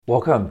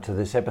Welcome to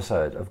this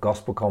episode of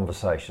Gospel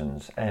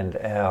Conversations and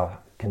our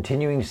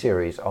continuing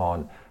series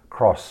on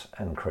cross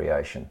and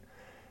creation.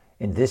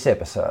 In this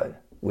episode,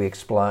 we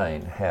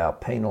explain how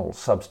penal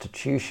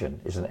substitution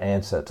is an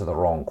answer to the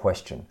wrong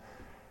question,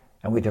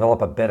 and we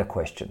develop a better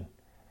question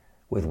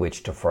with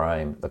which to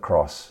frame the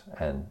cross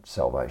and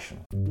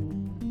salvation.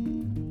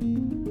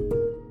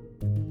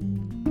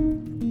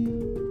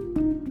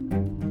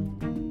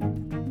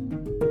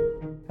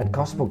 At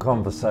Gospel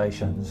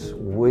Conversations,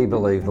 we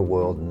believe the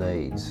world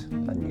needs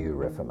a new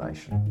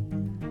reformation.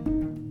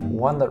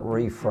 One that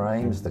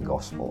reframes the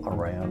gospel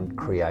around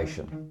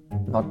creation,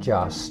 not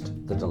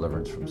just the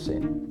deliverance from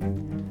sin.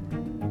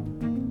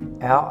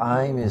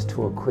 Our aim is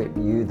to equip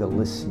you, the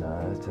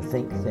listener, to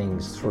think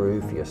things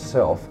through for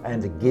yourself and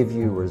to give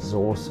you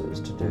resources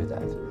to do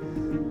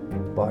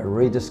that by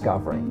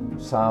rediscovering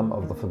some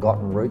of the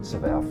forgotten roots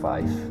of our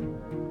faith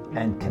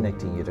and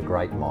connecting you to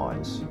great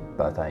minds,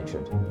 both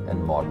ancient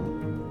and modern.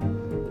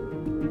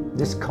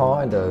 This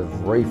kind of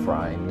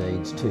reframe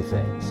needs two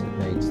things. It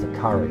needs the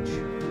courage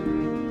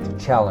to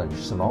challenge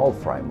some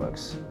old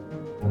frameworks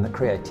and the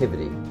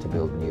creativity to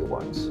build new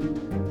ones.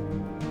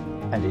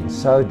 And in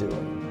so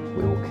doing,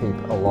 we will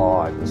keep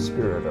alive the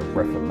spirit of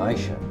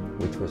Reformation,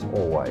 which was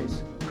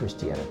always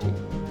Christianity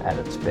at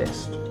its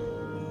best.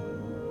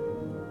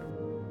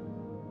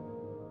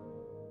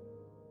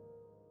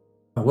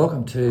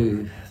 Welcome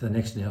to the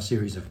next in our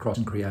series of Cross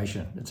and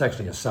Creation. It's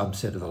actually a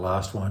subset of the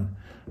last one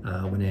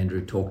when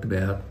Andrew talked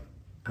about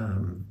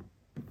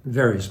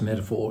various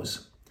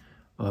metaphors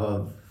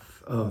of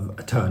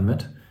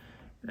atonement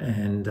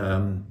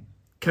and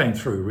came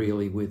through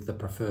really with the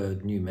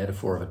preferred new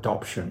metaphor of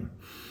adoption.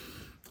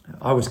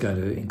 I was going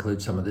to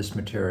include some of this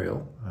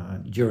material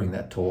during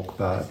that talk,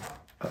 but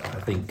I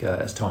think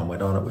as time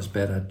went on it was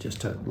better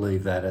just to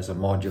leave that as a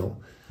module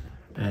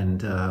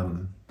and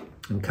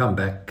come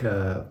back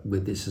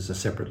with this as a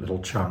separate little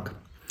chunk.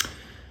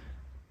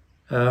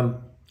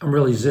 I'm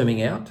really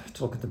zooming out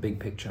to look at the big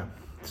picture.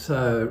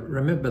 So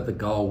remember the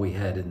goal we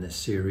had in this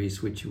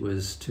series, which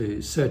was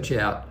to search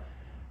out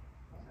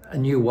a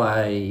new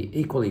way,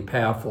 equally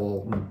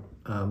powerful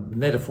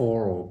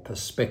metaphor or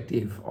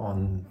perspective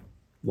on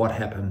what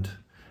happened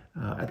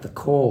at the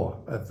core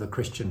of the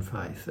Christian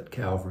faith at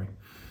Calvary.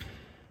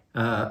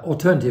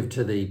 Alternative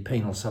to the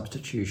penal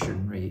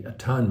substitutionary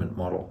atonement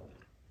model,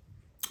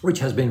 which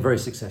has been very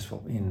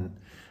successful in,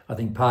 I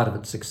think part of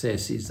its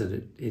success is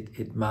that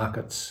it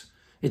markets,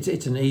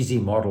 it's an easy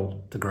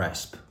model to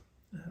grasp.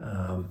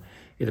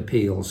 It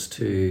appeals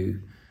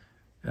to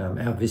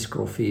our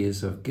visceral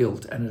fears of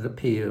guilt, and it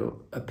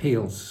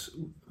appeals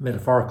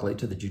metaphorically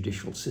to the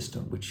judicial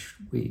system, which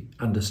we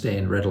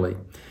understand readily.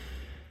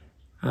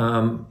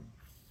 It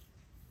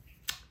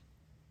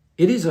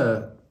is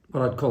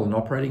what I'd call an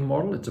operating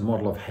model. It's a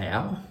model of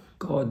how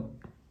God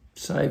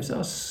saves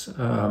us,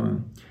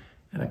 and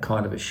it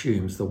kind of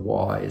assumes the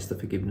why is the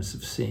forgiveness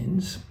of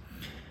sins.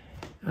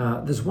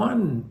 There's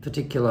one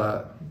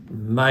particular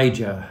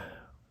major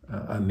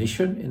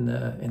omission in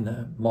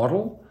the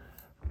model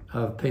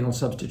of penal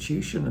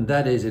substitution, and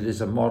that is it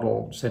is a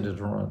model centered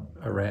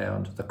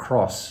around the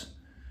cross,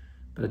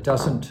 but it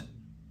doesn't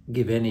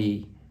give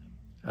any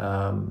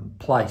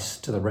place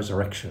to the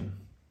resurrection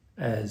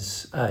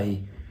as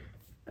a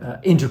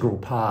integral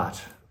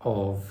part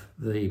of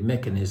the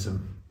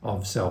mechanism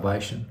of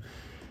salvation.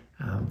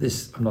 I'm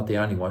not the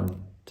only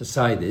one to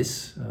say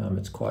this.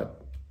 It's quite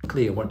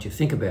clear once you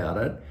think about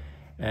it.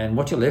 And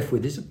what you're left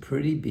with is a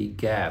pretty big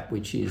gap,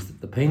 which is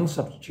that the penal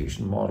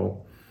substitution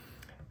model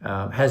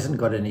hasn't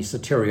got any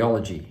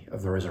soteriology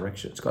of the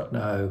resurrection. It's got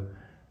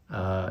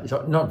it's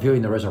not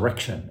viewing the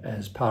resurrection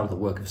as part of the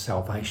work of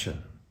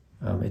salvation.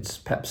 It's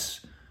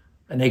perhaps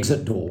an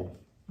exit door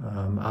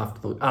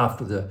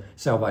after the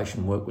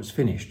salvation work was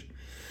finished.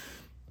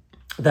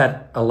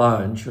 That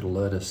alone should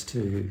alert us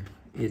to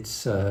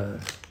its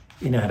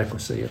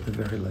inadequacy at the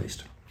very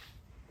least.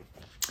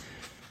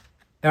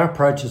 Our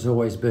approach has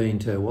always been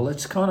to,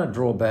 let's kind of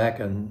draw back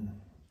and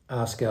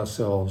ask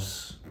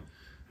ourselves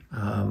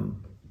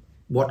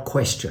what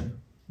question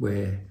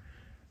we're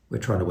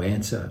trying to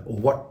answer, or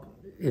what,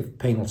 if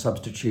penal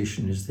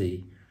substitution is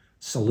the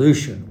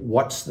solution,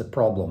 what's the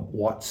problem,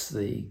 what's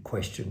the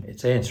question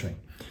it's answering.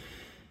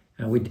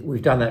 And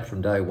we've done that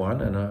from day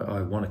one, and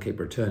I want to keep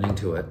returning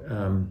to it.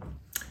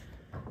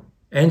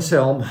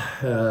 Anselm,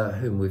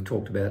 whom we've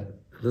talked about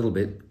a little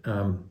bit,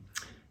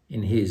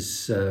 in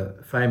his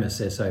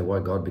famous essay, Why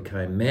God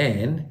Became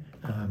Man,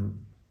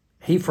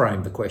 he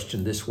framed the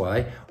question this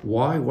way: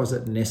 why was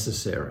it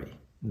necessary?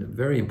 And a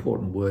very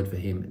important word for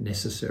him,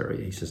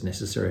 necessary. He says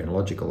necessary and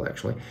logical,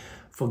 actually,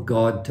 for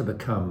God to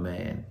become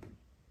man.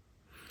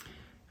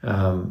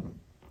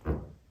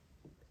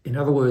 In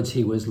other words,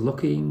 he was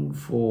looking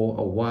for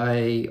a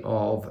way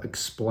of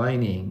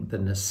explaining the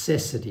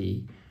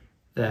necessity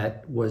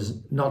that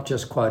was not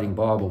just quoting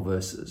Bible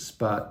verses,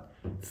 but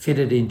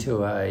fitted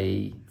into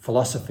a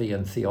philosophy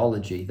and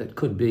theology that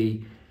could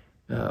be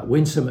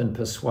winsome and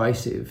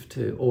persuasive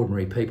to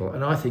ordinary people.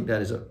 And I think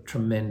that is a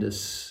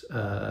tremendous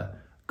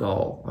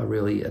goal. I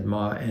really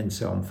admire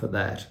Anselm for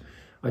that.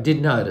 I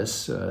did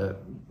notice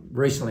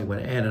recently when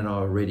Anne and I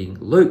were reading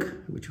Luke,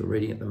 which we're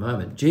reading at the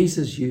moment,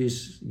 Jesus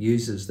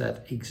uses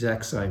that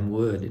exact same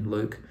word in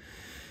Luke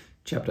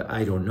chapter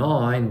 8 or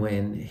 9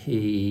 when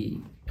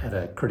he, at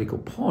a critical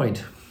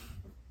point,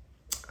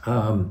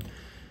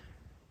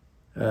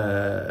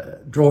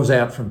 draws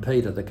out from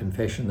Peter the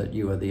confession that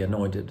you are the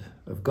anointed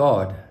of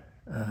God.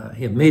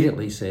 He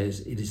immediately says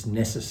it is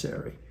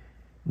necessary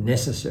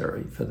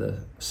for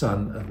the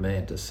Son of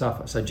Man to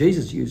suffer. So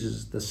Jesus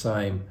uses the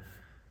same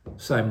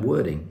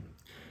wording.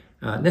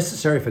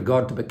 Necessary for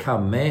God to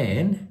become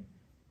man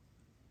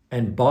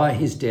and by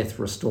his death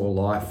restore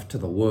life to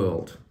the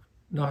world.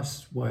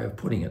 Nice way of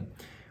putting it.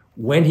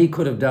 When he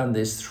could have done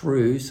this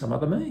through some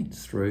other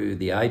means, through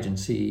the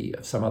agency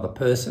of some other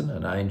person,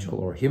 an angel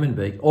or a human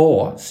being,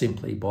 or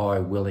simply by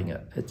willing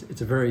it.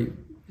 It's a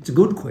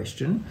good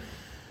question.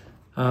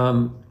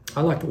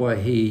 I like the way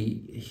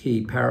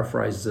he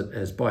paraphrases it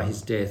as by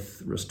his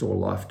death restore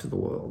life to the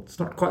world. It's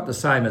not quite the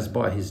same as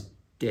by his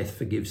death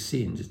forgive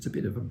sins. It's a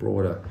bit of a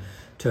broader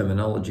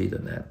terminology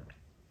than that.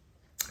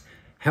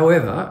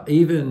 However,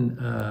 even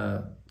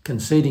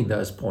conceding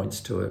those points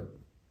to it,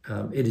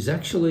 it is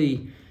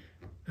actually,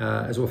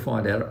 as we'll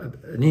find out,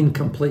 an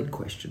incomplete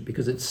question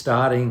because it's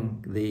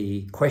starting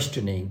the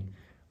questioning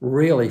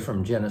really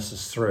from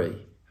Genesis 3.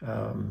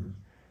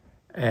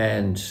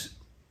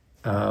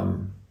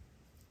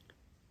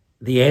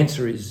 The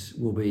answer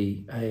will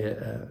be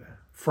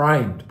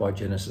framed by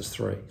Genesis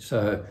 3.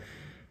 So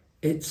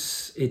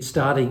it's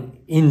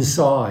starting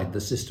inside the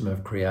system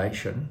of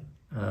creation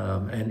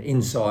and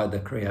inside the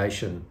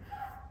creation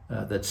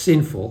that's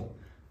sinful.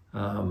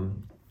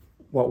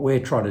 What we're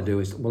trying to do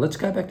is, well, let's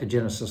go back to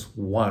Genesis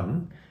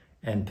 1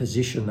 and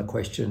position the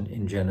question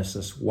in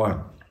Genesis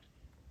 1.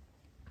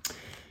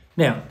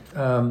 Now,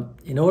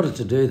 in order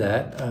to do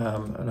that,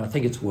 and I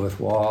think it's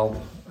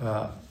worthwhile,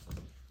 I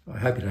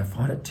hope you don't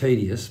find it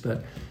tedious,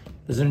 but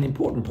there's an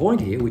important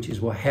point here, which is,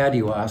 well, how do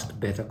you ask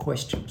better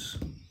questions?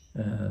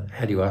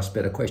 How do you ask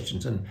better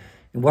questions? And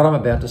what I'm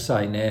about to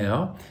say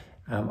now,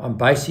 I'm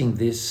basing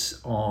this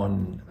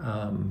on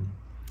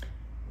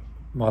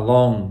my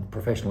long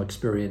professional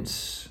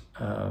experience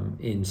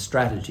in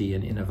strategy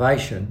and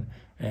innovation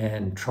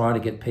and trying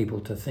to get people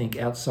to think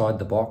outside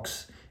the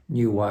box,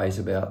 new ways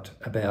about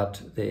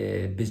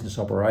their business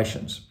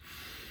operations.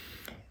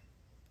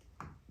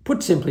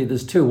 Put simply,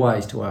 there's two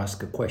ways to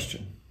ask a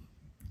question,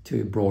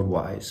 two broad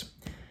ways.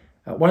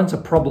 One's a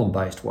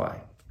problem-based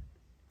way.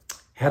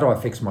 How do I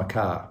fix my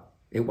car?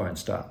 It won't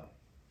start.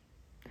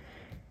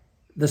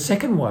 The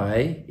second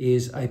way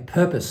is a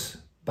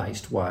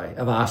purpose-based way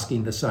of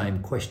asking the same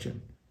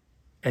question.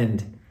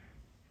 And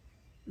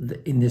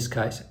in this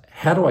case,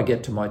 how do I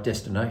get to my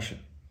destination?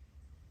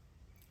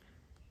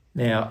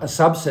 Now, a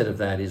subset of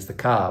that is the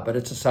car, but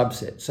it's a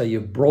subset. So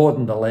you've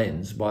broadened the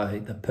lens by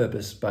the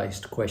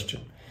purpose-based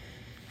question.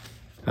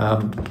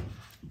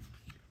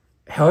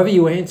 However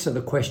you answer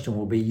the question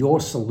will be your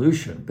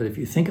solution, but if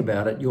you think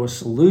about it, your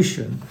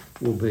solution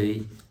will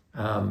be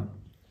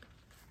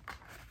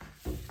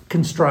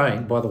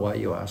constrained by the way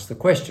you ask the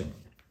question.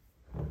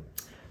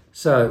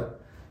 So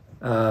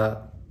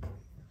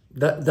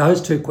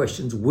those two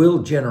questions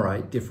will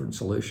generate different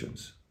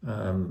solutions.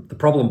 The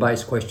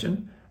problem-based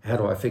question, how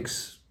do I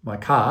fix my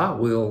car,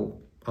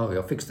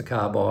 I'll fix the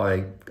car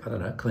by,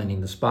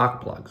 cleaning the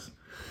spark plugs.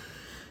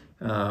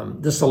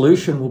 The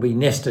solution will be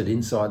nested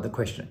inside the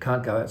question. It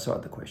can't go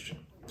outside the question.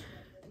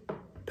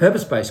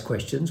 Purpose-based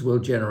questions will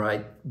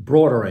generate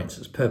broader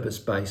answers,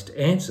 purpose-based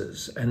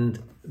answers,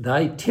 and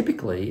they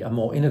typically are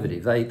more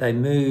innovative. They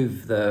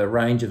move the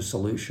range of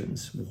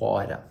solutions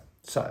wider.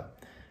 So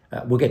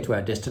we'll get to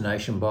our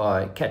destination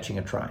by catching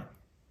a train.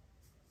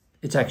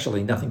 It's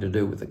actually nothing to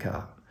do with the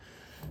car.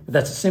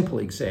 That's a simple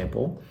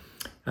example,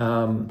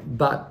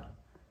 but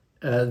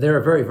there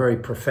are very, very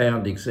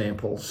profound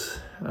examples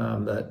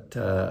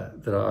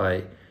that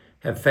I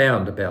have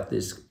found about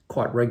this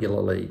quite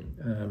regularly.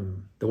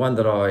 The one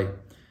that I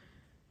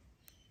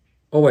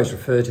always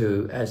refer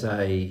to as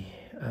a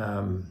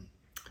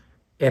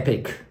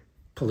epic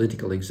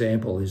political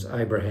example is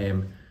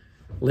Abraham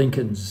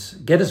Lincoln's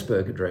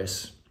Gettysburg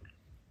Address,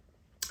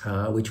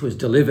 which was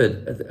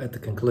delivered at the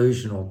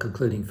conclusion or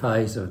concluding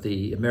phase of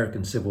the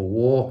American Civil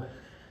War.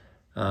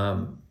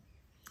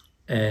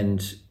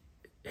 And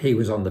he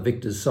was on the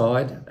victor's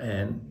side,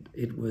 and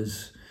it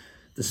was,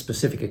 the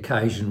specific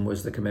occasion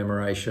was the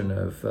commemoration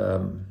of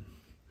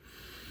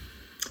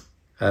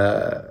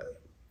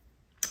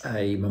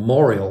a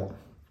memorial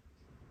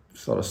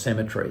sort of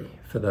cemetery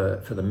for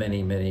the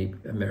many, many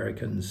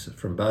Americans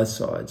from both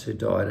sides who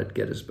died at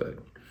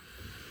Gettysburg.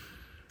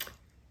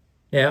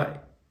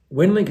 Now,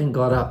 when Lincoln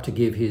got up to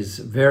give his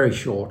very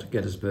short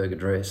Gettysburg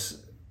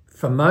Address,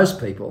 for most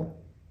people,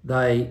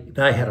 they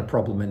had a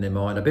problem in their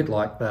mind, a bit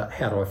like the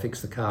how do I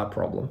fix the car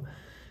problem,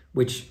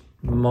 which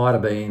might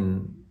have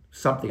been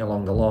something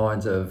along the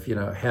lines of,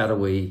 how do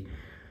we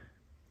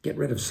get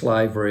rid of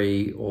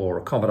slavery or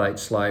accommodate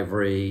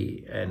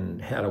slavery,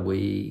 and how do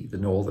we, the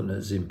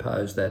Northerners,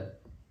 impose that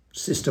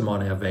system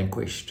on our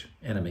vanquished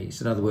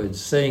enemies? In other words,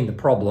 seeing the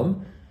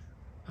problem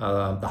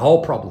the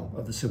whole problem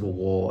of the Civil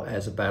War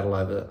as a battle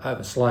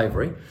over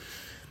slavery,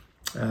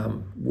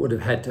 would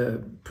have had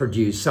to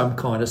produce some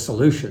kind of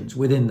solutions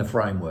within the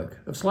framework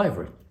of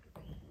slavery.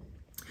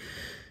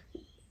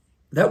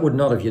 That would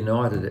not have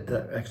united it,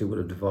 that actually would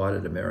have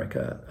divided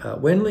America.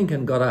 When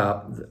Lincoln got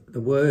up, the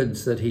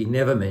words that he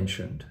never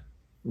mentioned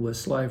were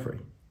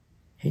slavery.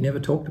 He never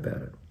talked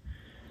about it.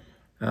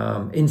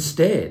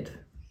 Instead,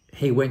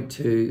 he went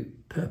to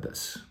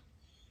purpose.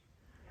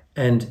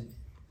 And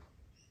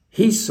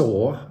he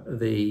saw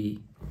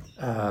he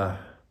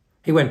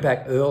went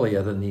back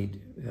earlier than the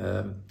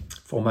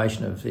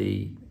formation of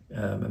the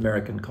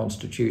American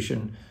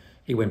Constitution.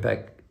 He went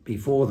back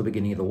before the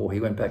beginning of the war.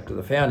 He went back to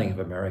the founding of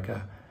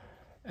America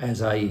as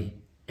the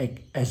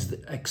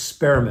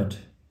experiment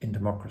in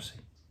democracy.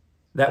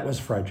 That was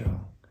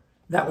fragile.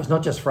 That was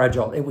not just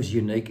fragile, it was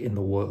unique in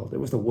the world. It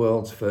was the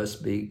world's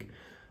first big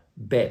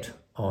bet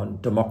on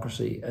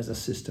democracy as a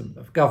system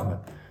of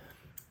government.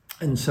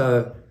 And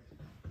so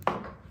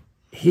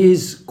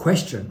his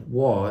question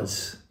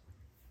was,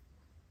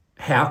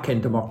 how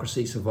can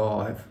democracy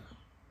survive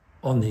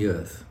on the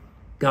earth?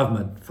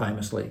 Government,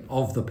 famously,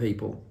 of the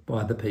people,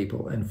 by the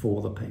people, and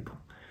for the people.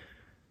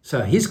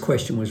 So his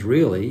question was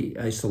really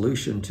a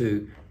solution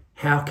to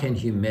how can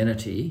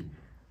humanity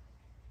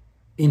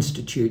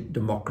institute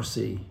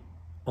democracy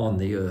on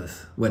the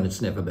earth when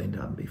it's never been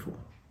done before.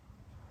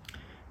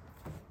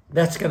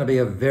 That's going to be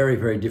a very,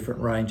 very different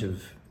range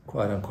of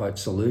quote-unquote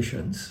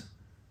solutions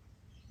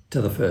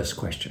to the first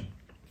question.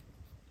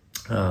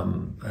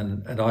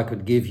 And I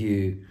could give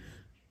you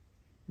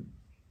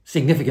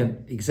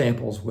significant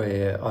examples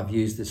where I've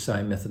used this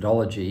same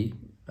methodology,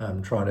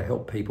 trying to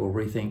help people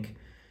rethink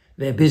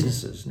their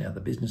businesses. Now,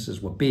 the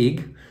businesses were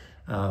big.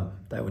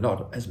 They were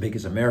not as big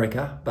as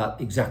America,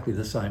 but exactly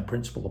the same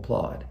principle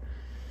applied.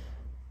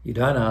 You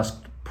don't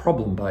ask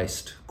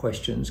problem-based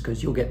questions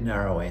because you'll get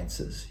narrow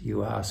answers.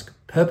 You ask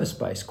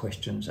purpose-based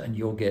questions and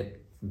you'll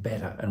get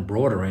better and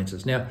broader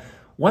answers. Now,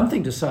 one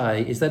thing to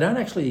say is they don't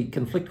actually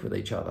conflict with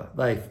each other.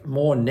 They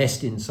more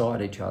nest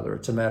inside each other.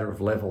 It's a matter of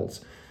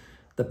levels.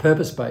 The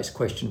purpose-based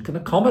question can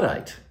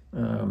accommodate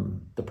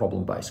the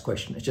problem-based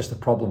question. It's just the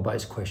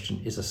problem-based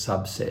question is a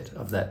subset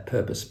of that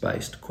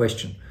purpose-based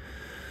question.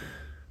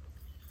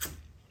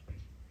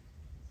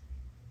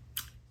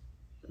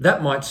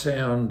 That might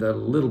sound a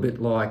little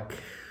bit like,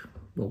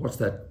 well, what's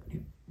that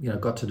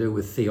got to do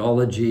with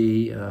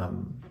theology?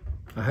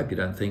 I hope you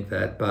don't think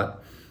that,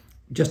 but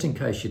just in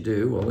case you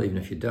do, or even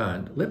if you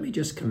don't, let me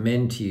just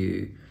commend to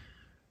you,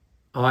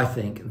 I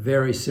think,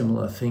 very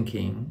similar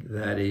thinking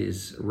that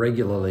is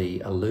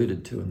regularly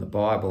alluded to in the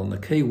Bible. And the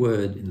key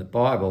word in the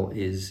Bible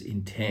is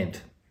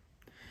intent.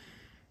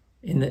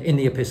 In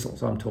the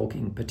epistles, I'm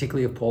talking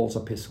particularly of Paul's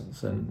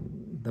epistles.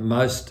 And the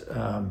most,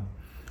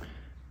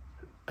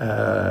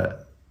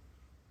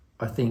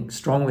 I think,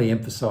 strongly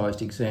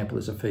emphasised example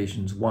is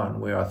Ephesians 1,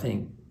 where I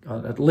think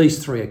on at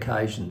least 3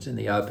 occasions in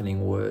the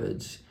opening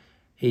words,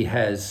 he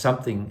has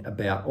something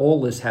about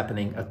all this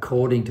happening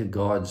according to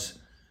God's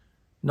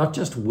not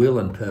just will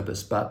and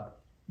purpose, but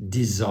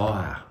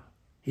desire,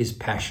 his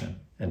passion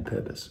and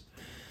purpose.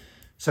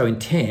 So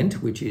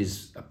intent, which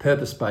is a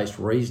purpose-based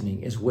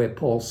reasoning, is where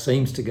Paul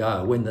seems to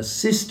go when the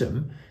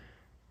system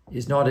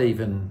is not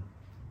an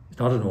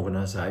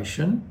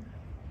organisation.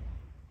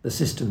 The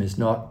system is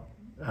not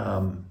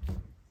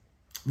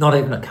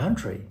even a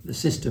country. The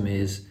system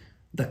is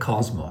the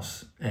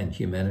cosmos and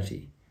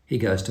humanity. He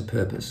goes to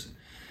purpose.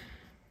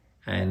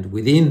 And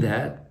within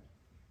that,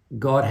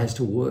 God has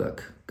to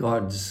work.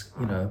 God's,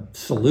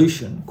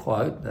 solution,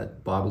 quote,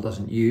 that Bible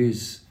doesn't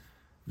use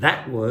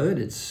that word.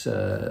 It's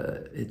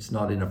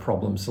not in a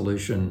problem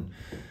solution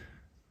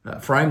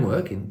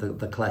framework. In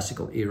the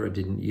classical era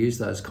didn't use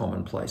those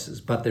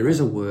commonplaces, but there is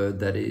a word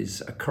that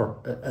is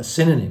a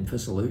synonym for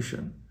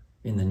solution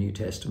in the New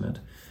Testament,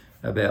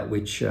 about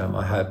which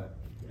I hope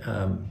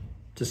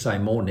to say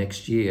more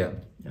next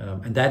year,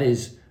 and that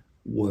is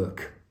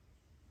work.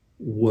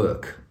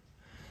 Work.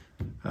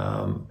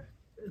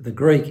 The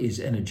Greek is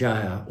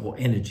energeia, or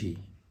energy,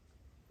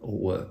 or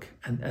work,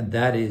 and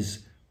that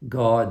is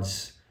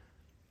God's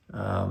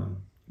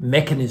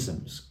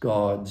mechanisms,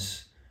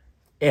 God's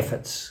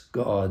efforts,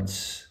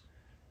 God's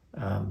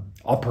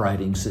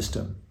operating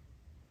system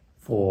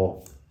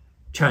for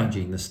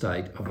changing the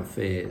state of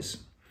affairs.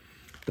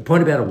 The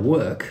point about a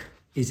work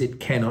is it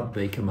cannot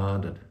be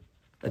commanded.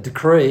 A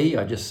decree,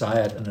 I just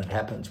say it and it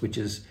happens, which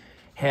is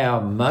how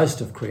most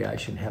of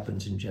creation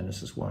happens in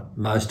Genesis 1.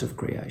 Most of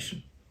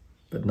creation,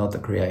 but not the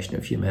creation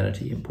of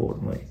humanity,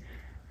 importantly.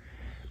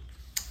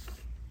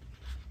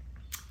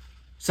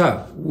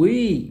 So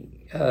we,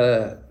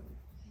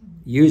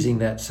 using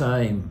that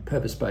same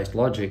purpose-based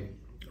logic,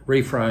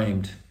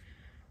 reframed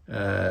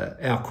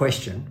our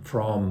question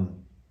from,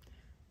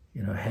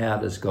 how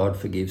does God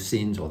forgive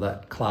sins, or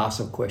that class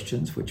of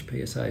questions, which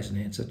PSA is an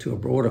answer, to a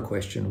broader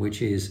question,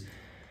 which is,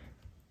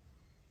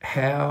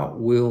 how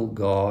will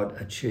God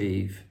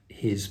achieve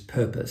his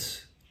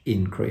purpose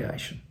in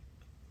creation?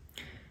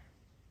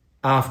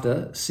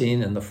 after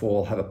sin and the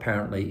fall have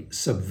apparently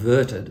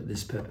subverted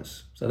this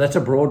purpose. So that's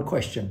a broad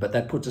question, but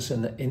that puts us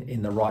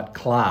in the right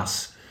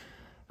class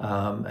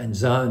and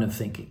zone of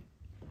thinking.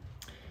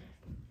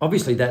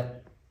 Obviously,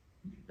 that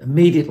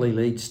immediately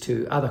leads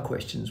to other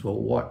questions. Well,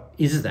 what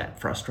is that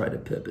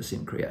frustrated purpose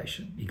in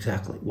creation?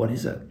 Exactly. What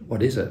is it?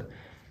 What is it?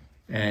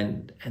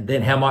 And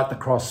then how might the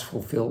cross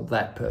fulfill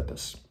that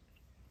purpose?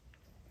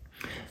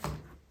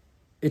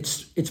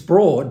 It's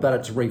broad, but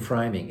it's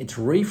reframing. It's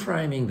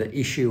reframing the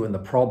issue and the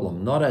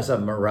problem, not as a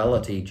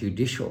morality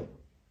judicial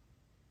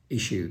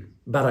issue,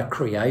 but a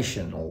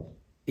creational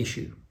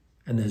issue.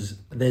 And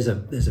there's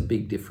a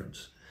big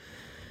difference.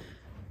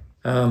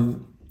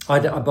 By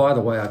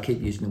the way, I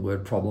keep using the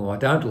word problem. I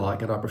don't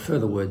like it. I prefer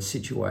the word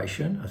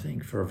situation. I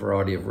think for a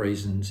variety of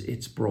reasons,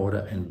 it's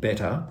broader and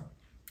better.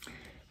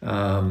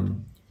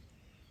 And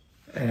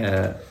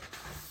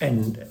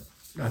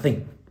I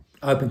think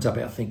opens up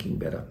our thinking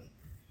better.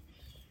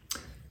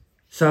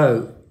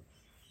 So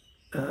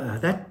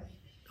that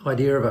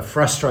idea of a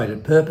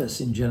frustrated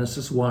purpose in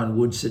Genesis 1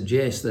 would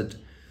suggest that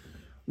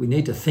we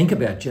need to think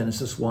about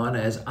Genesis 1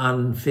 as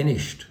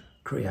unfinished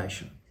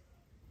creation.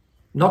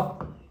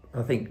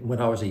 I think when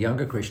I was a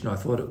younger Christian, I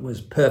thought it was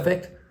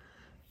perfect,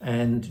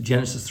 and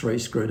Genesis 3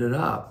 screwed it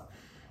up.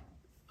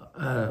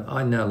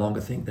 I no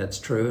longer think that's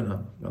true, and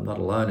I'm not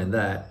alone in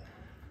that.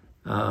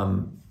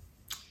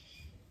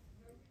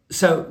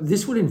 So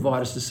this would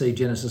invite us to see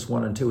Genesis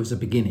 1 and 2 as the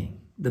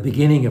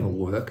beginning of a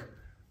work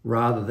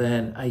rather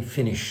than a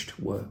finished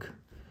work.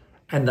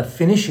 And the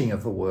finishing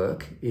of the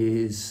work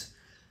is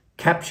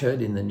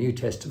captured in the New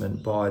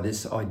Testament by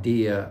this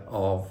idea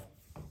of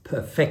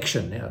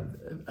perfection. Now,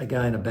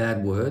 again, a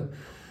bad word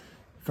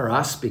for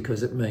us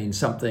because it means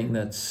something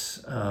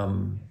that's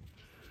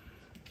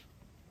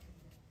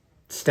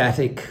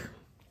static,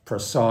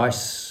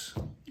 precise,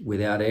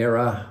 without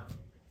error,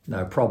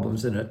 no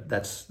problems in it.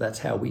 That's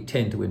how we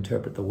tend to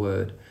interpret the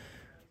word.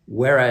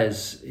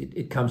 Whereas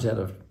it comes out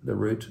of the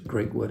root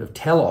Greek word of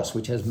telos,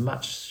 which has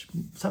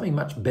something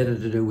much better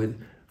to do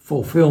with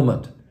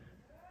fulfillment,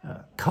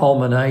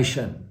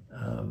 culmination,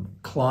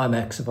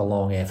 climax of a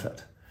long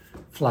effort,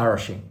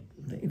 flourishing,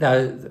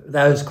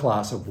 those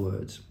class of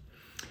words.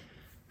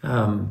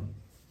 And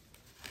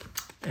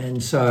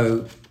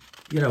so,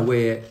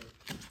 where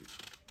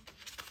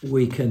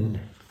we can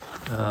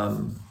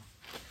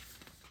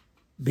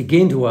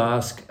begin to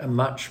ask a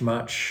much,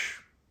 much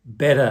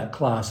better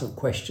class of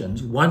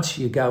questions once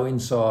you go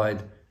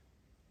inside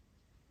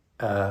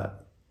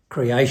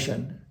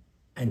creation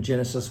and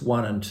Genesis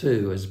 1 and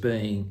 2 as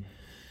being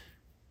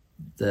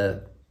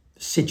the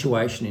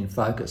situation in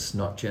focus,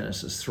 not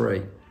Genesis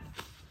 3.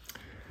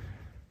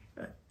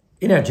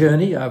 In our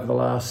journey over the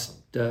last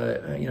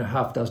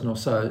half dozen or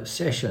so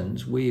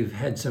sessions, we've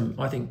had some,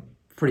 I think,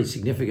 pretty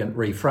significant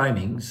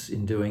reframings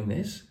in doing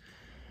this.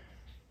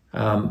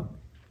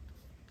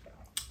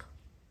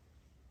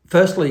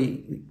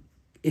 Firstly,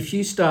 if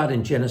you start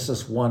in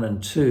Genesis 1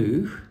 and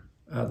 2,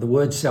 the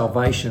word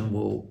salvation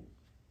will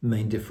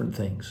mean different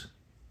things.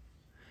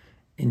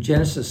 In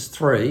Genesis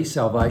 3,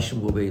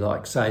 salvation will be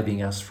like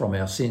saving us from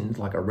our sins,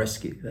 like a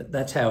rescue.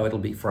 That's how it'll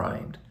be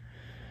framed.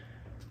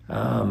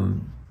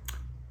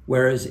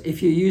 Whereas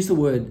if you use the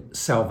word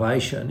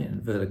salvation, in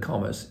inverted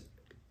commas,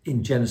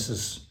 in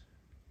Genesis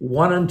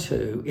 1 and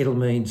 2, it'll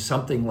mean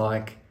something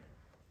like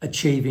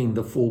achieving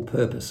the full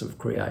purpose of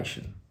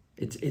creation.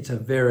 It's a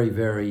very,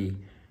 very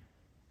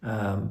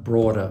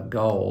broader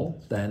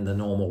goal than the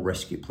normal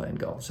rescue plan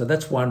goal. So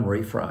that's one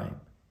reframe,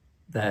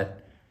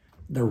 that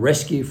the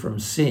rescue from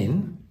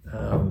sin,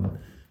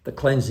 the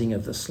cleansing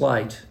of the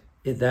slate,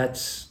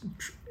 that's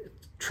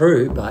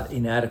true but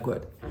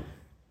inadequate.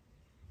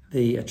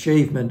 The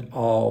achievement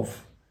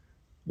of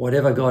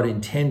whatever God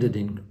intended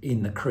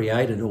in the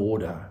created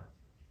order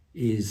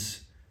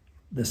is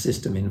the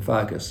system in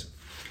focus.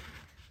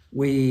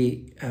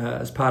 We,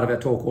 as part of our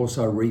talk,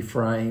 also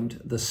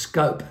reframed the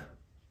scope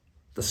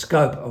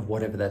of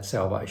whatever that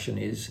salvation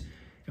is.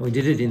 And we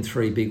did it in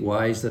three big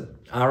ways that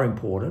are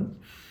important.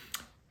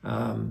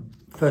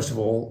 First of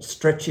all,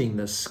 stretching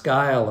the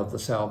scale of the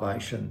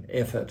salvation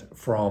effort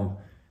from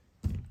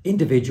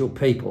individual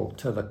people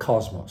to the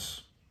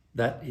cosmos.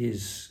 That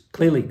is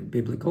clearly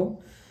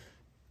biblical.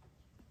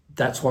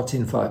 That's what's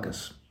in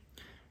focus.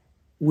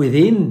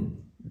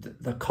 Within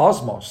the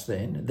cosmos,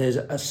 then, there's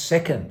a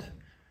second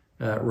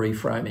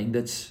reframing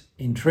that's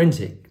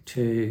intrinsic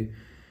to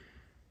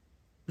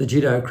the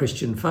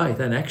Judeo-Christian faith,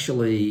 and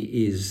actually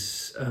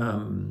is,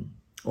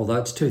 although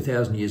it's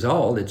 2,000 years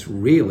old, it's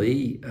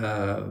really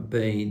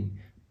been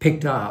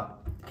picked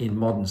up in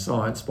modern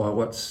science by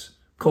what's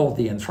called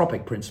the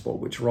anthropic principle,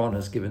 which Ron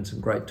has given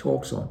some great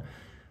talks on,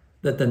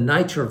 that the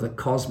nature of the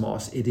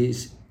cosmos, it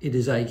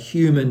is a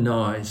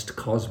humanized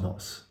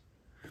cosmos.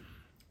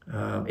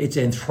 It's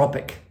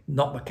anthropic,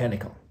 not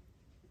mechanical.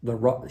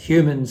 The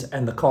humans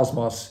and the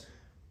cosmos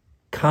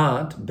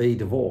can't be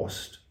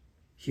divorced.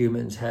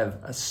 Humans have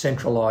a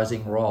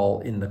centralizing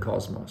role in the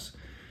cosmos.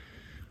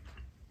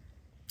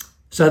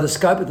 So the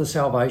scope of the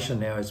salvation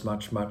now is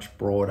much, much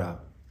broader.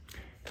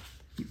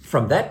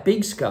 From that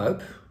big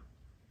scope,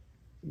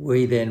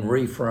 we then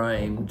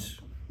reframed,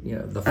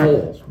 the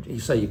fall.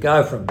 So you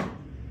go from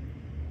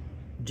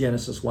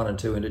Genesis 1 and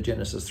 2 into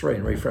Genesis 3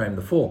 and reframe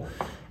the fall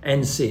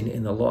and sin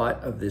in the light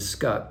of this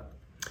scope.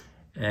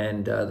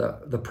 And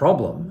the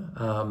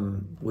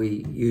problem,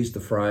 we used the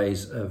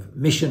phrase of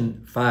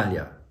mission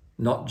failure,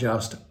 not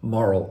just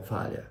moral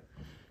failure.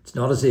 It's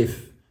not as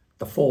if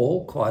the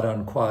fall, quote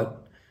unquote,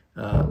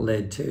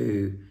 led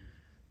to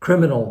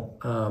criminal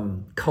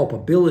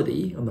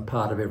culpability on the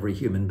part of every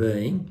human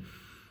being.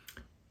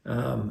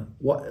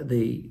 What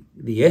the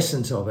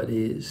essence of it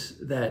is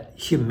that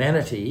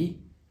humanity,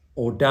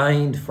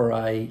 ordained for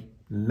a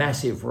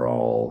massive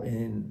role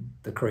in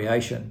the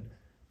creation,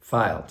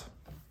 failed.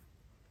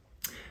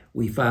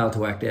 We failed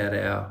to act out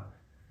our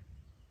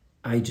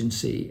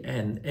agency.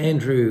 And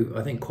Andrew,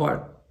 I think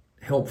quite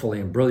helpfully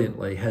and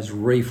brilliantly, has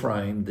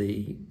reframed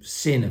the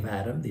sin of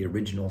Adam, the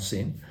original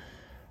sin,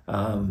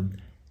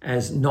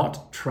 as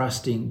not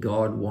trusting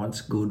God wants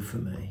good for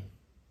me.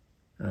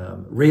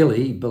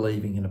 Really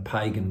believing in a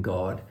pagan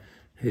God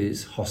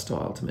who's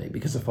hostile to me.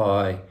 Because if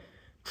I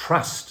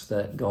trust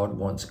that God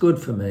wants good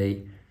for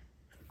me,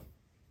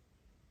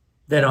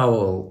 then I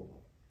will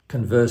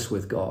converse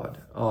with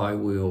God. I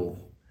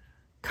will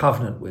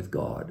covenant with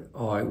God.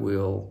 I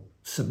will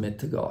submit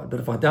to God. But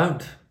if I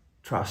don't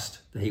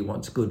trust that he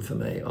wants good for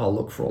me, I'll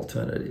look for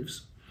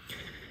alternatives.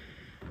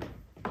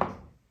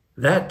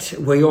 That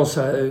we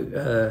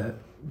also,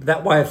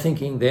 that way of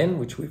thinking then,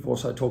 which we've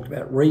also talked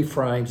about,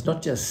 reframes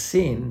not just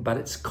sin, but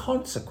its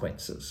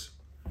consequences.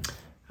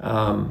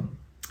 And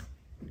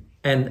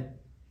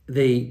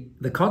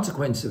the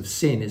consequence of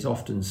sin is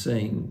often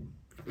seen,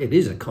 it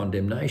is a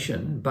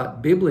condemnation,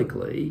 but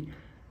biblically,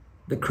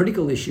 the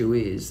critical issue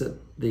is that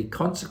the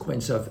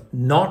consequence of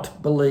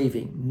not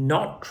believing,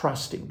 not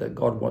trusting that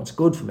God wants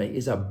good for me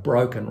is a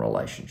broken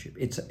relationship.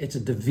 It's a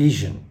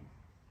division.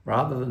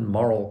 Rather than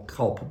moral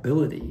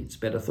culpability, it's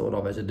better thought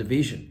of as a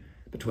division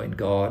between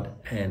God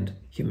and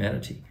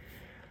humanity.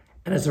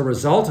 And as a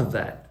result of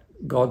that,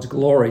 God's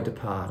glory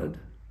departed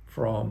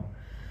from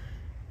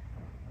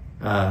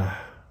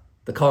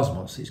the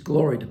cosmos. His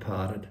glory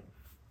departed.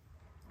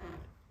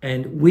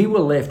 And we were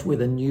left with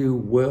a new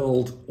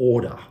world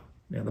order.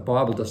 Now, the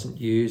Bible doesn't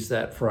use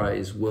that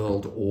phrase,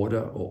 world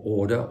order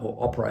or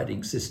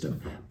operating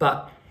system,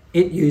 but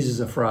it uses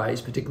a phrase,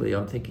 particularly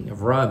I'm thinking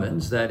of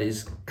Romans, that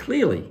is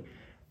clearly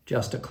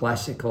just a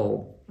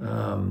classical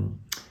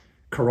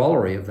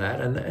corollary of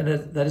that, and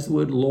that is the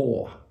word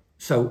law.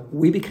 So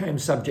we became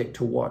subject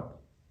to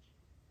what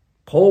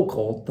Paul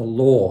called the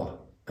law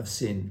of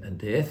sin and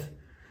death.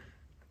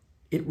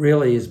 It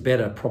really is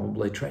better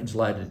probably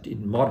translated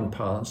in modern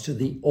parlance to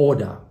the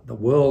order. The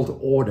world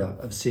order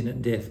of sin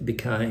and death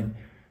became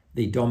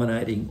the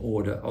dominating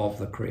order of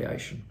the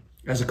creation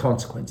as a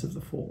consequence of the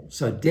fall.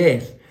 So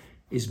death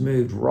is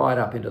moved right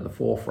up into the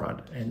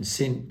forefront, and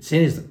sin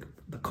is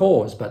the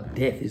cause, but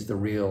death is the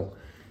real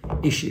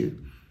issue,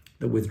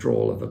 the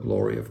withdrawal of the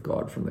glory of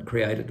God from the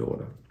created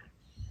order.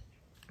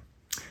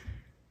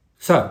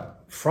 So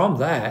from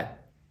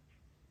that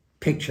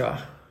picture,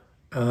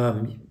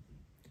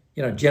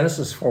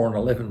 Genesis 4 and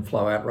 11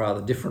 flow out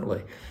rather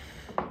differently.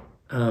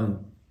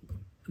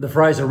 The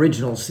phrase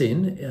original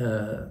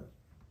sin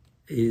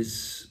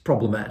is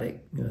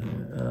problematic.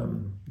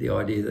 The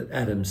idea that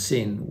Adam's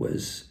sin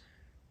was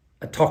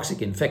a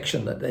toxic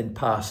infection that then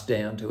passed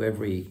down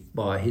to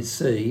by his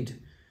seed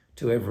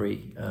to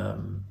every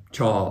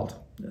child.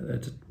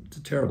 It's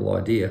a terrible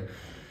idea,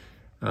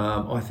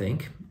 I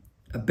think.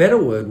 A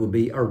better word would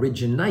be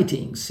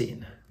originating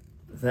sin,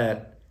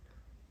 that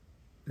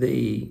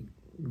the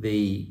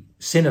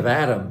sin of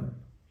Adam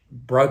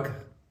broke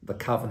the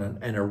covenant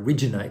and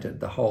originated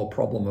the whole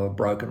problem of a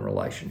broken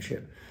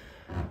relationship,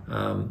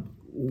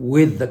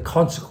 with the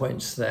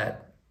consequence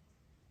that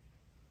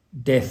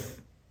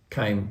death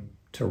came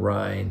to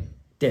reign,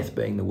 death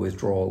being the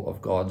withdrawal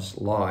of God's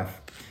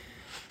life,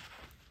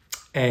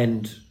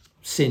 and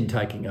sin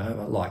taking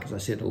over, like, as I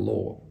said, a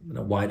law. And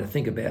a way to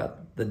think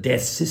about the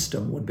death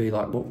system would be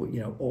like what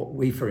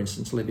we, for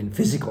instance, live in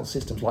physical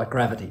systems like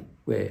gravity,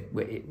 where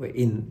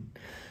we're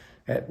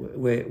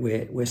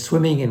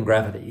swimming in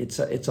gravity. It's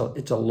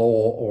a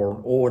law or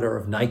an order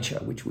of nature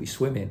which we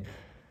swim in.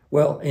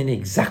 Well, in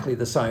exactly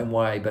the same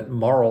way, but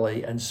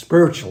morally and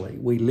spiritually,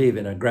 we live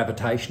in a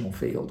gravitational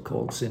field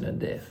called sin and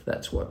death.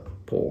 That's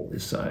what Paul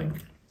is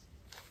saying.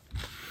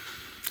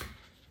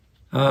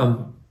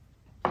 In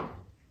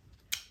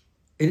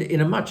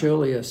a much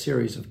earlier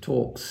series of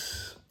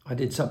talks, I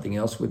did something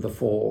else with the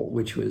fall,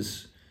 which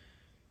was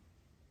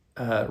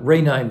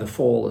rename the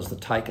fall as the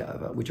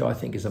takeover, which I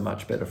think is a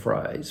much better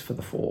phrase for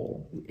the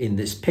fall in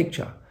this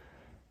picture,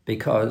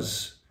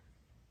 because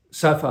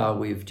so far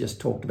we've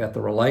just talked about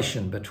the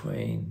relation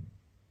between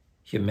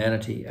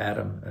humanity,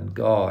 Adam, and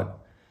God.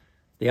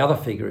 The other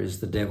figure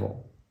is the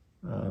devil,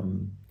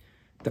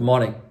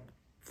 demonic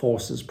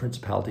forces,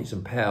 principalities,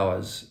 and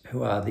powers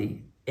who are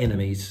the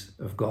enemies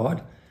of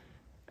God.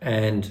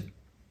 And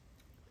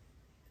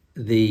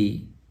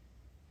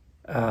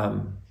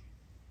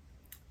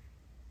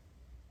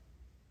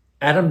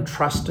Adam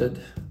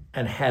trusted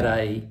and had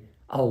a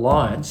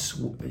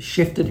alliance,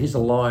 shifted his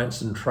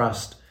alliance and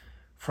trust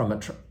from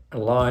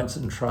alliance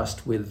and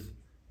trust with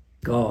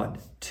God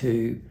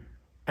to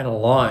an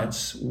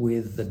alliance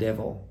with the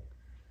devil,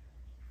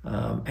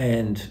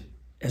 and,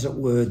 as it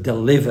were,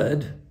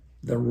 delivered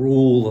the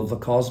rule of the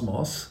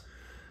cosmos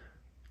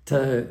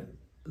to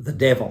the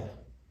devil.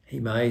 He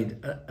made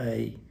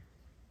a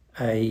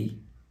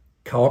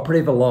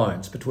cooperative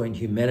alliance between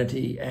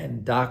humanity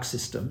and dark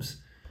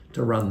systems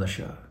to run the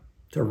show.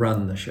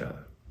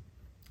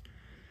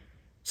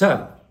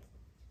 So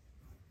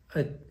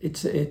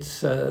it's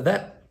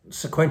that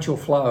sequential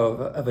flow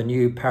of a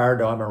new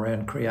paradigm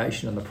around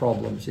creation and the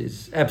problems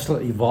is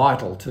absolutely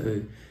vital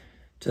to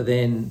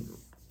then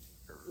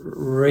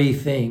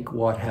rethink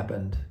what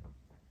happened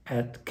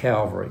at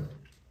Calvary.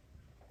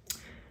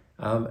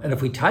 And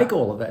if we take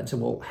all of that and say,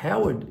 well,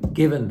 how would,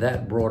 given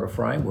that broader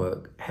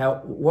framework,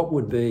 what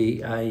would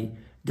be a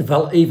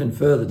even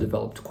further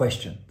developed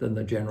question than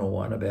the general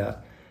one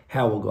about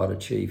how will God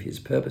achieve his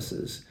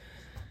purposes?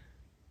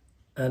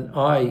 And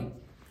I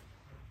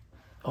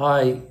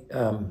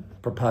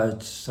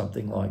proposed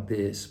something like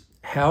this: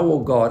 how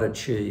will God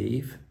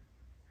achieve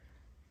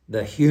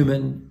the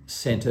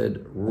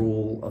human-centered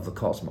rule of the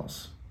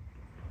cosmos?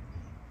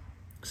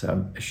 So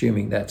I'm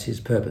assuming that's his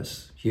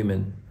purpose,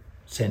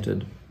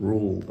 human-centered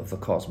rule of the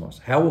cosmos.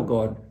 How will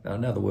God, now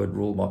another word,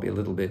 rule, might be a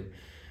little bit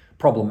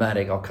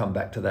problematic. I'll come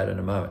back to that in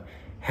a moment.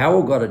 How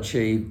will God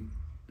achieve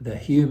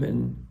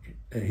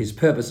his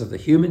purpose of the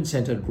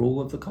human-centered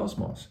rule of the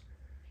cosmos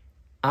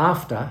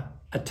after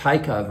a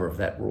takeover of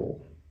that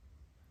rule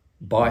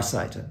by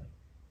Satan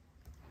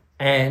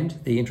and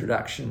the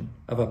introduction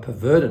of a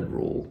perverted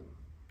rule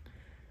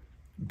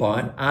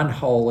by an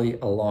unholy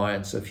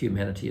alliance of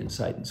humanity and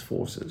Satan's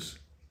forces,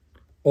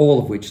 all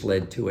of which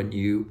led to a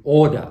new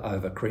order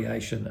over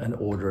creation, an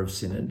order of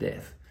sin and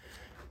death?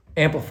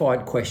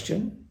 Amplified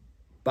question,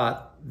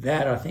 but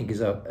that, I think,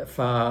 is a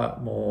far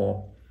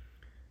more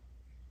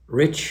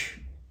rich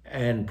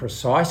and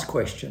precise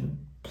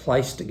question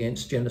placed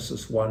against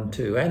Genesis 1,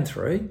 2 and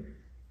 3,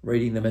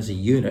 reading them as a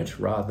unit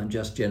rather than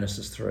just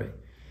Genesis 3.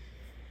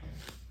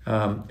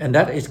 And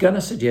that is going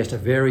to suggest a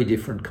very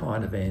different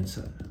kind of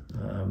answer,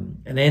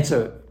 an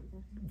answer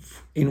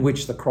in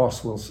which the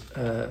cross will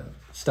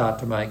start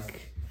to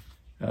make,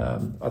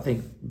 I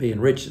think, be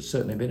enriched. It's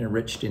certainly been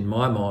enriched in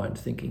my mind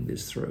thinking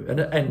this through.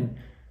 And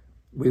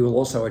we will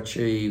also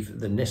achieve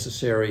the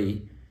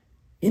necessary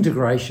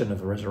integration of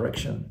the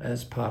resurrection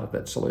as part of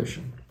that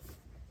solution.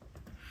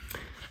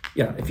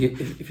 If you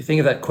think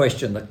of that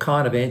question, the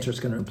kind of answer it's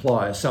going to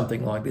imply is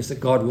something like this: that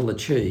God will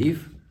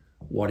achieve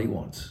what he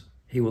wants.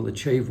 He will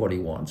achieve what he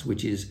wants,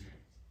 which is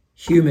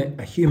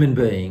a human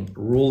being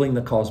ruling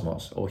the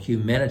cosmos, or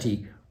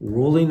humanity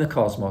ruling the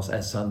cosmos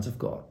as sons of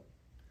God.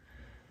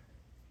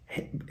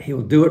 He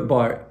will do it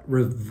by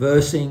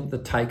reversing the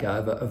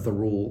takeover of the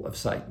rule of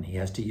Satan. He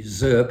has to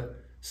usurp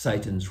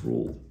Satan's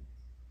rule.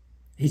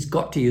 He's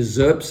got to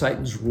usurp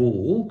Satan's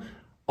rule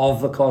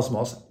of the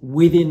cosmos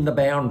within the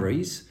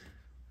boundaries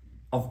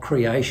of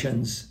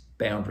creation's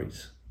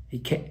boundaries.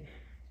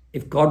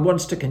 If God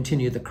wants to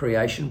continue the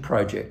creation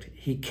project,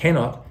 he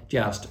cannot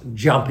just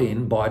jump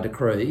in by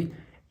decree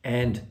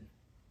and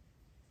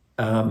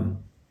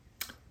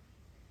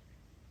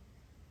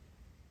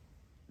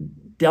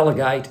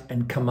delegate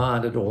and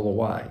command it all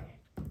away.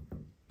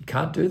 He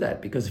can't do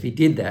that, because if he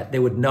did that,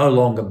 there would no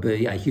longer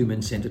be a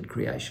human-centered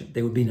creation.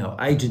 There would be no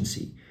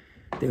agency.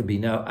 There would be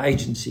no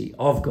agency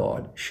of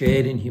God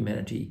shared in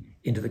humanity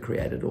into the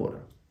created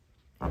order.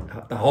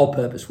 The whole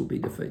purpose will be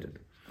defeated.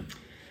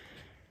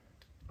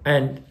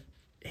 And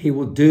he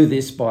will do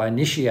this by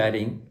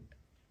initiating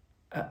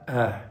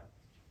the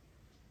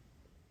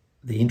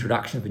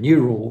introduction of a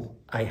new rule,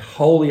 a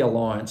holy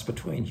alliance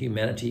between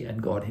humanity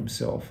and God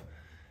himself,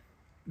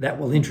 that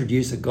will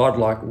introduce a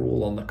godlike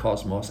rule on the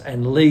cosmos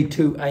and lead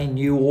to a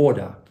new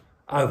order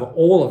over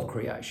all of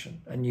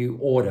creation, a new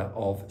order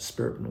of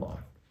spirit and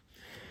life.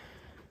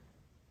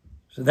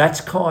 So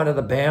that's kind of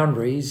the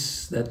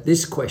boundaries that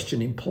this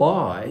question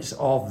implies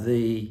of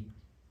the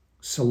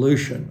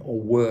solution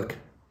or work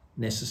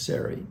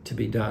necessary to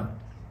be done.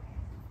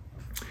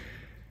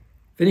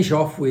 Finish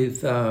off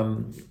with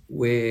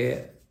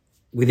where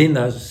within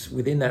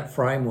that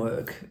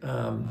framework,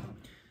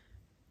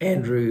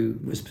 Andrew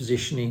was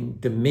positioning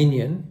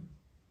dominion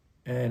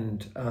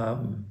and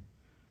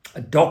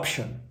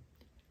adoption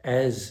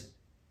as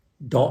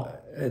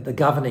the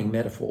governing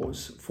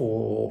metaphors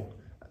for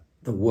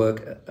the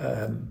work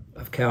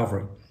of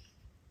Calvary.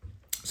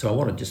 So I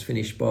want to just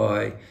finish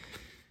by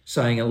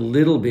saying a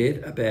little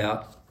bit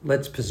about,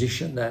 let's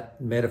position that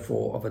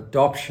metaphor of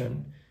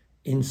adoption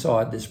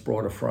inside this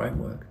broader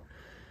framework.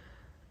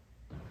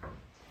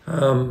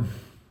 It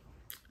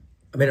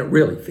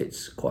really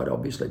fits quite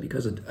obviously,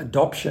 because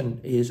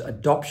adoption is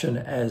adoption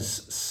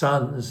as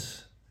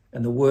sons,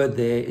 and the word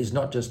there is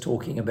not just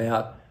talking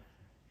about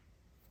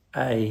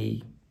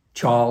a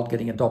child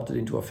getting adopted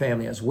into a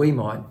family as we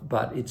might,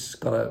 but it's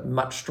got a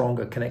much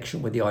stronger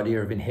connection with the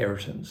idea of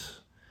inheritance.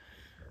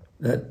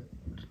 That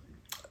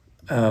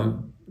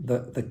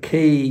the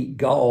key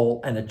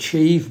goal and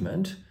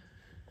achievement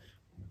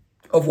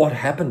of what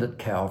happened at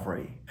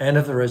Calvary and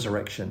of the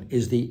resurrection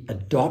is the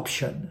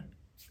adoption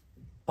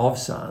of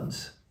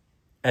sons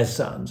as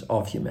sons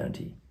of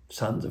humanity,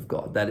 sons of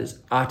God. That is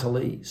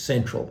utterly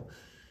central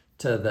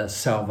to the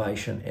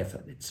salvation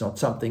effort. It's not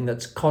something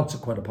that's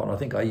consequent upon. I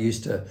think I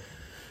used to,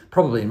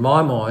 probably in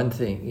my mind,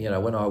 think,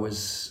 when I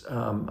was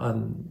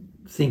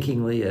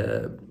unthinkingly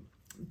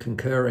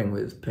concurring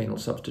with penal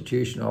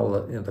substitution,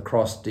 the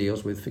cross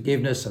deals with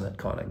forgiveness and it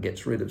kind of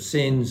gets rid of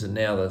sins, and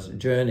now the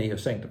journey of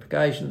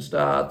sanctification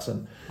starts,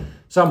 and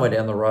somewhere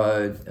down the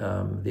road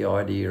the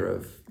idea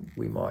of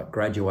we might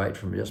graduate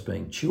from just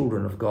being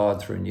children of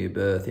God through new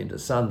birth into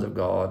sons of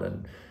God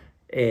and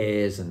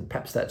heirs, and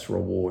perhaps that's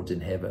rewards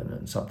in heaven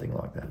and something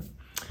like that.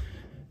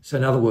 So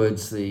in other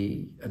words,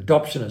 the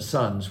adoption of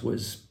sons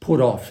was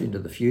put off into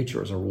the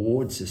future as a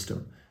reward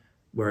system,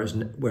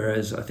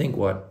 whereas I think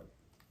what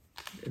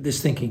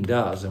this thinking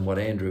does, and what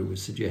Andrew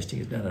was suggesting,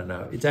 is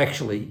no. It's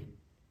actually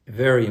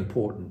very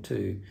important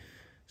to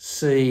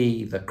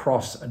see the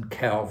cross and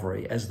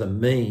Calvary as the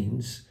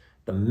means,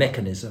 the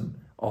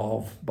mechanism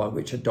by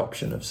which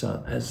adoption of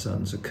as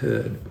sons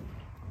occurred.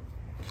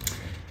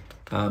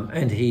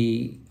 And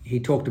he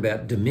talked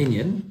about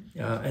dominion,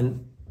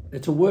 and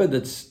it's a word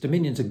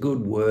dominion's a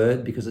good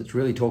word because it's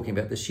really talking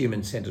about this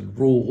human-centered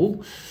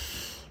rule.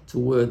 It's a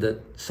word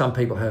that some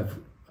people have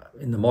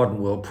in the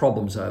modern world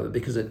problems over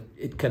because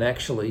it can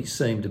actually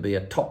seem to be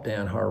a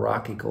top-down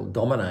hierarchical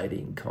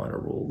dominating kind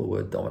of rule. The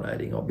word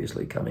dominating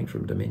obviously coming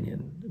from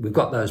dominion. We've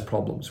got those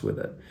problems with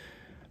it.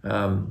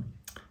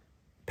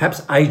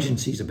 Perhaps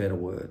agency is a better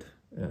word.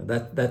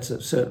 That's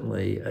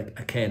certainly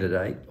a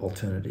candidate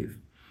alternative.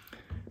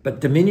 But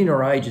dominion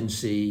or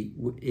agency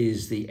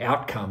is the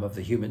outcome of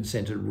the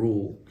human-centered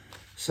rule.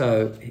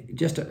 So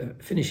just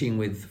finishing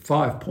with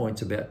 5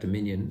 points about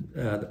dominion,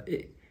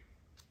 the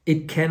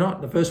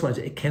first one is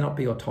it cannot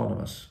be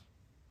autonomous.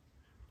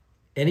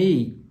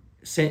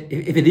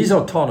 If it is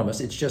autonomous,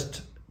 it's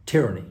just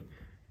tyranny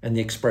and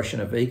the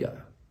expression of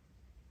ego.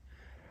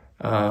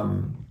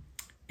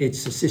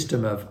 It's a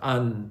system of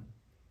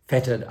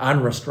unfettered,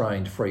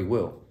 unrestrained free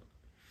will.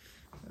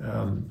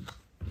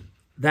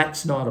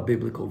 That's not a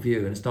biblical view,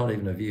 and it's not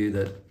even a view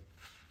that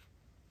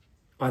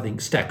I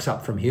think stacks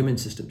up from human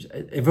systems.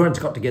 Everyone's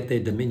got to get their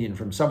dominion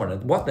from someone.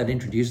 And what that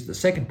introduces, the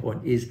second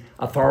point, is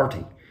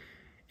authority.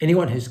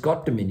 Anyone who's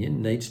got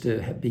dominion needs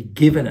to be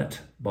given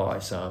it by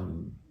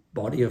some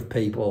body of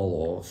people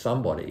or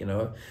somebody.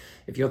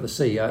 If you're the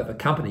CEO of a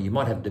company, you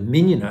might have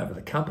dominion over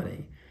the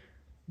company,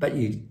 but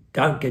you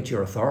don't get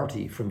your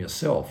authority from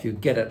yourself. You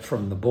get it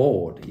from the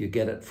board. You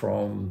get it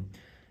from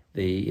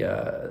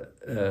the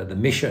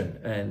mission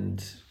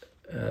and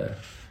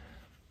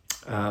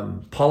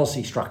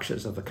policy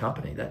structures of the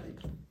company. That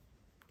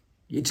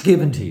it's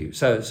given to you.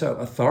 So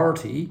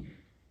authority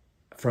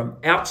from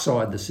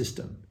outside the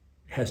system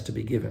has to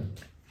be given.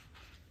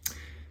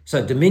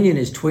 So dominion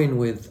is twin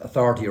with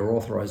authority or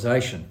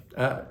authorization.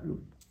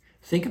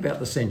 Think about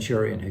the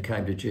centurion who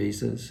came to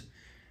Jesus.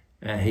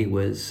 He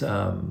was,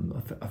 I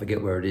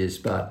forget where it is,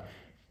 but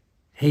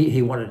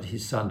he wanted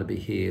his son to be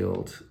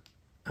healed.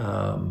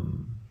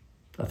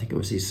 I think it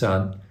was his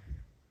son.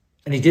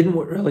 And he didn't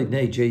really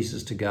need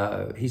Jesus to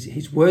go.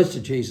 His words to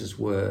Jesus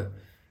were,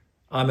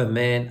 "I'm a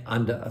man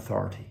under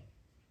authority.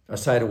 I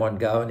say to one,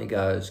 go, and he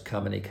goes,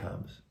 come, and he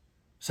comes."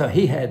 So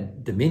he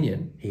had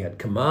dominion, he had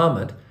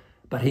commandment,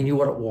 but he knew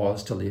what it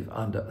was to live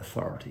under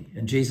authority.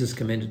 And Jesus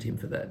commended him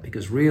for that,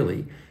 because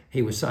really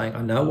he was saying,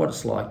 I know what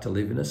it's like to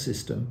live in a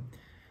system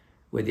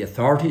where the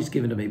authority is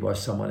given to me by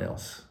someone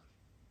else.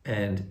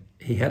 And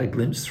he had a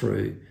glimpse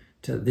through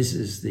to this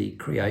is the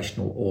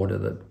creational order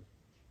that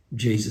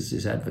Jesus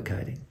is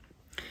advocating.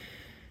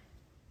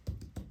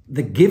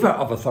 The giver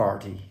of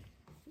authority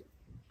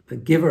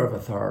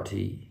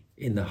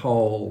in the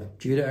whole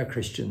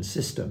Judeo-Christian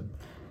system,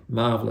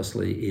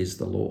 marvelously, is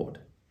the Lord.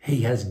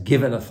 He has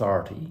given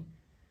authority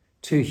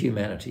to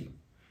humanity,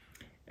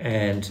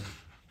 and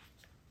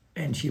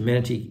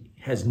humanity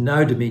has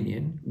no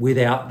dominion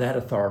without that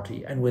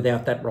authority and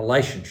without that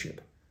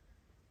relationship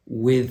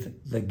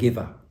with the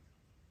giver.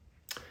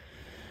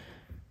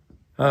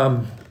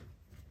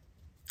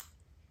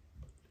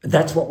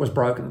 That's what was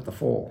broken at the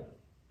fall.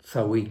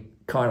 So we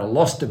kind of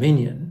lost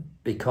dominion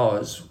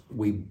because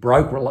we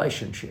broke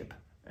relationship,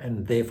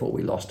 and therefore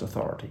we lost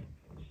authority.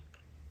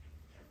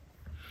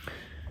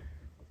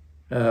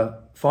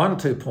 Final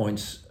 2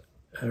 points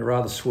are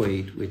rather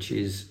sweet, which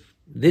is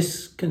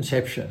this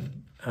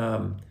conception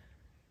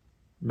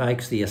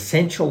makes the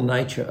essential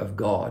nature of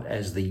God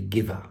as the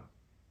giver.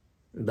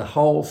 The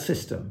whole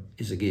system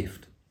is a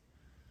gift,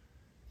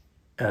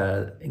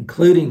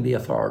 including the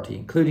authority,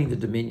 including the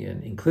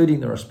dominion, including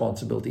the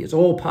responsibility. It's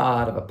all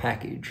part of a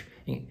package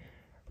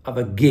of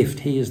a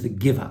gift. He is the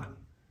giver.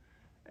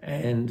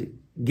 And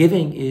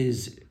giving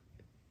is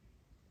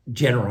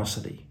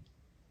generosity.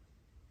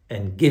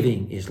 And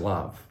giving is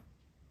love.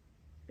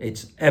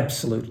 It's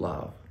absolute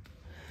love.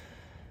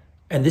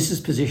 And this is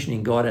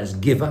positioning God as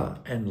giver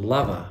and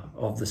lover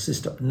of the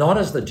system, not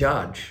as the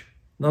judge,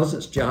 not as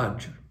its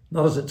judge,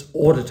 not as its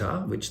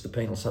auditor, which the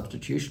penal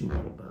substitution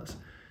model does,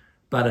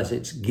 but as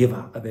its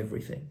giver of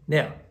everything.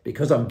 Now,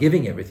 because I'm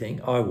giving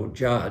everything, I will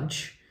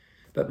judge,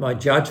 but my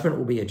judgment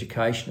will be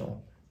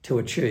educational to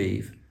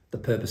achieve the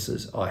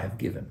purposes I have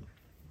given.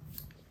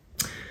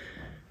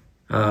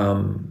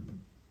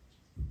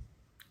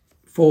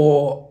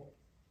 For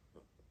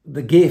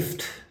the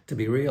gift to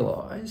be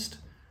realised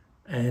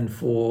and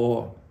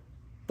for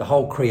the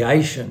whole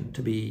creation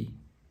to be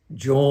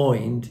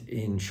joined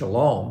in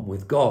shalom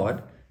with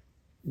God,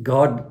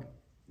 God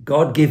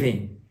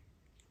giving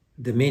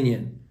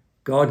dominion,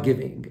 God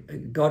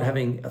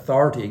having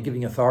authority and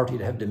giving authority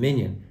to have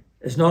dominion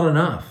is not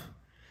enough.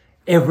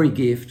 Every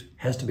gift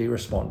has to be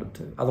responded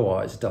to,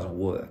 otherwise it doesn't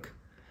work.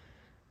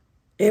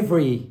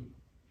 Every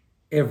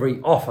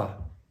offer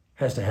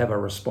has to have a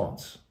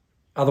response,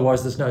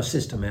 otherwise there's no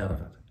system out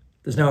of it.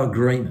 There's no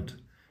agreement.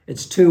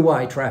 It's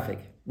two-way traffic.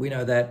 We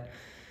know that.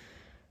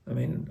 I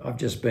mean, I've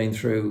just been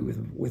through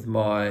with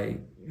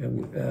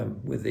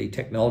the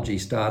technology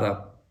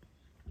startup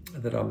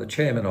that I'm the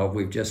chairman of.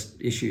 We've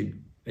just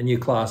issued a new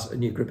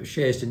group of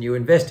shares to new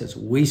investors.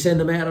 We send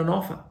them out an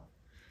offer.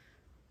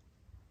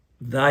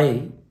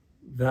 They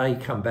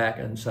come back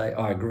and say,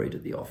 I agree to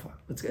the offer.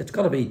 It's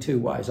got to be two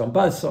ways on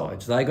both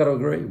sides. They got to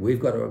agree. We've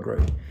got to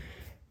agree.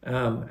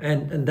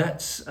 And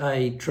that's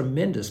a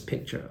tremendous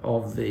picture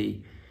of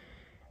the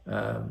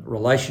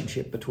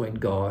relationship between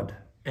God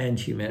and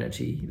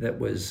humanity that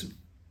was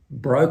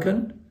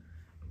broken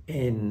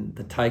in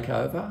the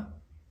takeover,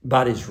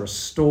 but is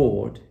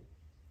restored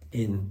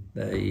in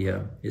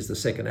the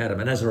second Adam.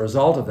 And as a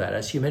result of that,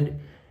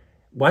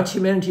 once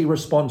humanity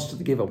responds to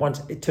the giver, once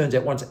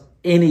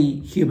any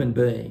human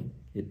being,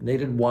 it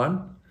needed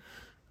one,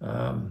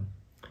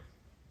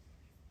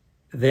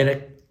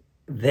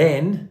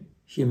 then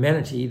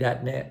humanity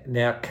that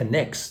now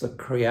connects the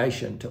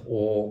creation to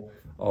all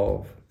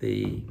of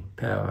the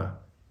power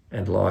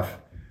and life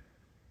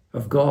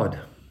of God.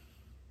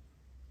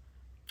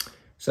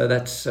 So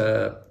that's,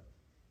 I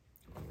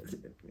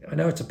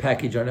know it's a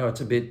package, I know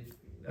it's a bit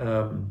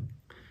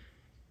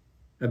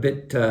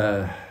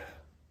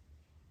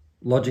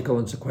logical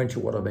and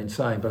sequential what I've been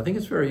saying, but I think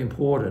it's very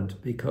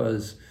important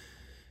because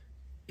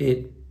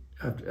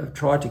I've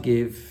tried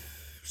to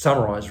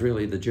summarise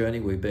really the journey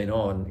we've been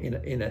on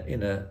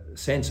in a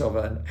sense of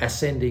an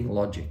ascending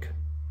logic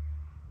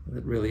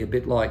that really, a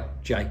bit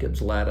like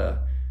Jacob's ladder,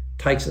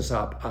 takes us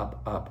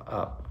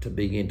up to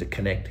begin to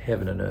connect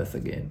heaven and earth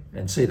again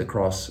and see the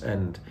cross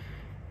and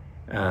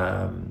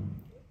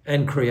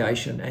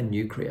creation and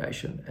new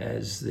creation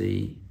as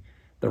the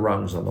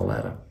rungs on the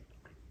ladder.